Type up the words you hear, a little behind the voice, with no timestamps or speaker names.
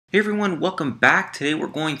Hey everyone, welcome back. Today we're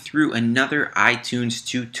going through another iTunes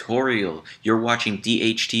tutorial. You're watching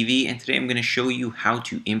DHTV and today I'm going to show you how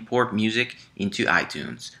to import music into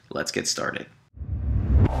iTunes. Let's get started.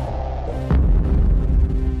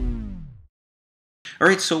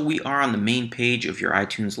 Alright, so we are on the main page of your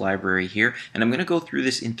iTunes library here, and I'm going to go through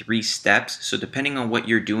this in 3 steps. So depending on what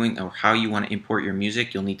you're doing or how you want to import your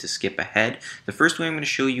music, you'll need to skip ahead. The first way I'm going to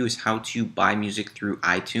show you is how to buy music through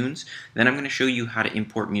iTunes. Then I'm going to show you how to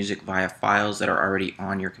import music via files that are already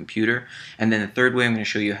on your computer. And then the third way I'm going to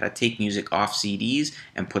show you how to take music off CDs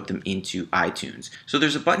and put them into iTunes. So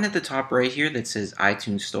there's a button at the top right here that says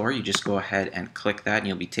iTunes Store. You just go ahead and click that and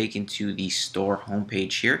you'll be taken to the store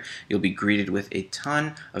homepage here. You'll be greeted with a ton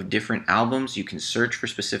of different albums. You can search for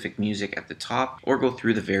specific music at the top or go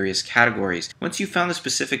through the various categories. Once you've found the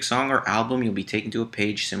specific song or album, you'll be taken to a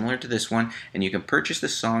page similar to this one, and you can purchase the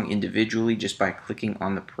song individually just by clicking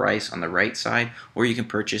on the price on the right side, or you can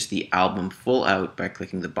purchase the album full out by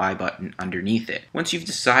clicking the buy button underneath it. Once you've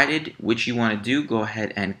decided which you want to do, go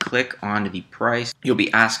ahead and click on the price. You'll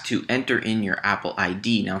be asked to enter in your Apple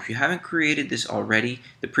ID. Now if you haven't created this already,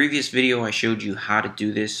 the previous video I showed you how to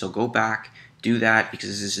do this, so go back, do that,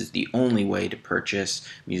 because this is the only way to purchase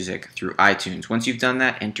music through iTunes. Once you've done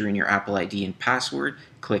that, enter in your Apple ID and password,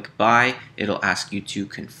 click buy. It'll ask you to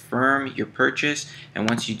confirm your purchase, and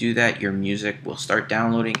once you do that, your music will start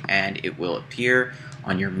downloading and it will appear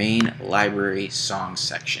on your main library songs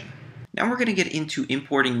section. Now we're going to get into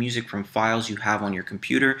importing music from files you have on your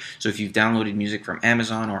computer. So if you've downloaded music from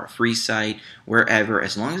Amazon or a free site, wherever,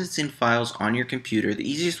 as long as it's in files on your computer, the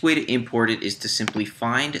easiest way to import it is to simply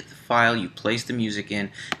find the file you place the music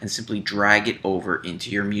in and simply drag it over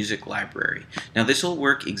into your music library. Now this will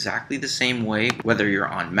work exactly the same way whether you're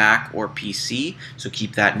on Mac or PC, so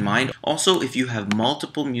keep that in mind. Also, if you have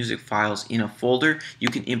multiple music files in a folder, you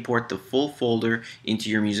can import the full folder into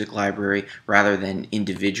your music library rather than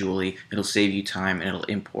individually. It'll save you time and it'll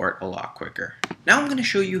import a lot quicker. Now I'm going to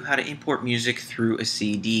show you how to import music through a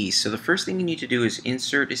CD. So the first thing you need to do is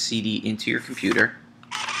insert a CD into your computer.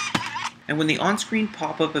 And when the on-screen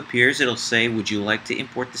pop-up appears, it'll say, would you like to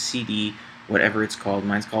import the CD, whatever it's called.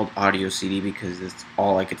 Mine's called Audio CD because that's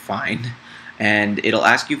all I could find. And it'll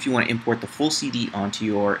ask you if you want to import the full CD onto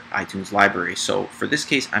your iTunes library. So for this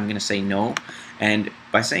case, I'm going to say no. And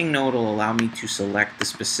by saying no, it'll allow me to select the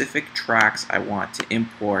specific tracks I want to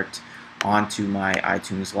import onto my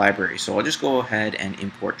iTunes library. So I'll just go ahead and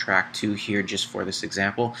import track 2 here just for this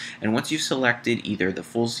example. And once you've selected either the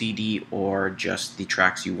full CD or just the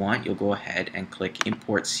tracks you want, you'll go ahead and click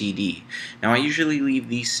Import CD. Now I usually leave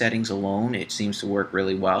these settings alone. It seems to work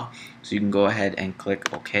really well. So you can go ahead and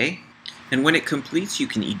click OK. And when it completes, you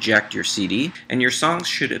can eject your CD, and your songs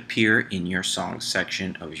should appear in your songs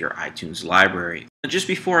section of your iTunes library. Now, just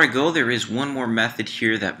before I go, there is one more method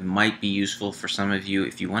here that might be useful for some of you.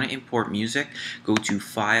 If you want to import music, go to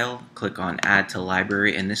File, click on Add to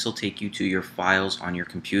Library, and this will take you to your files on your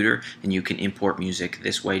computer, and you can import music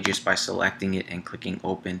this way just by selecting it and clicking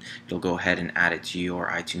Open. It'll go ahead and add it to your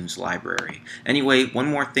iTunes library. Anyway, one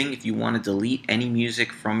more thing, if you want to delete any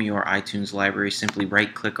music from your iTunes library, simply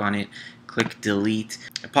right-click on it, click delete.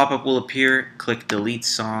 A pop-up will appear, click delete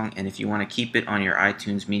song, and if you want to keep it on your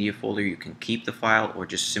iTunes media folder, you can keep the file, or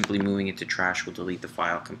just simply moving it to trash will delete the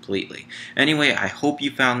file completely. Anyway, I hope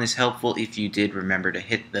you found this helpful. If you did, remember to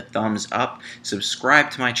hit the thumbs up.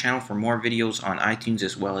 Subscribe to my channel for more videos on iTunes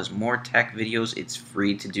as well as more tech videos. It's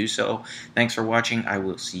free to do so. Thanks for watching. I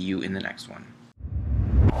will see you in the next one.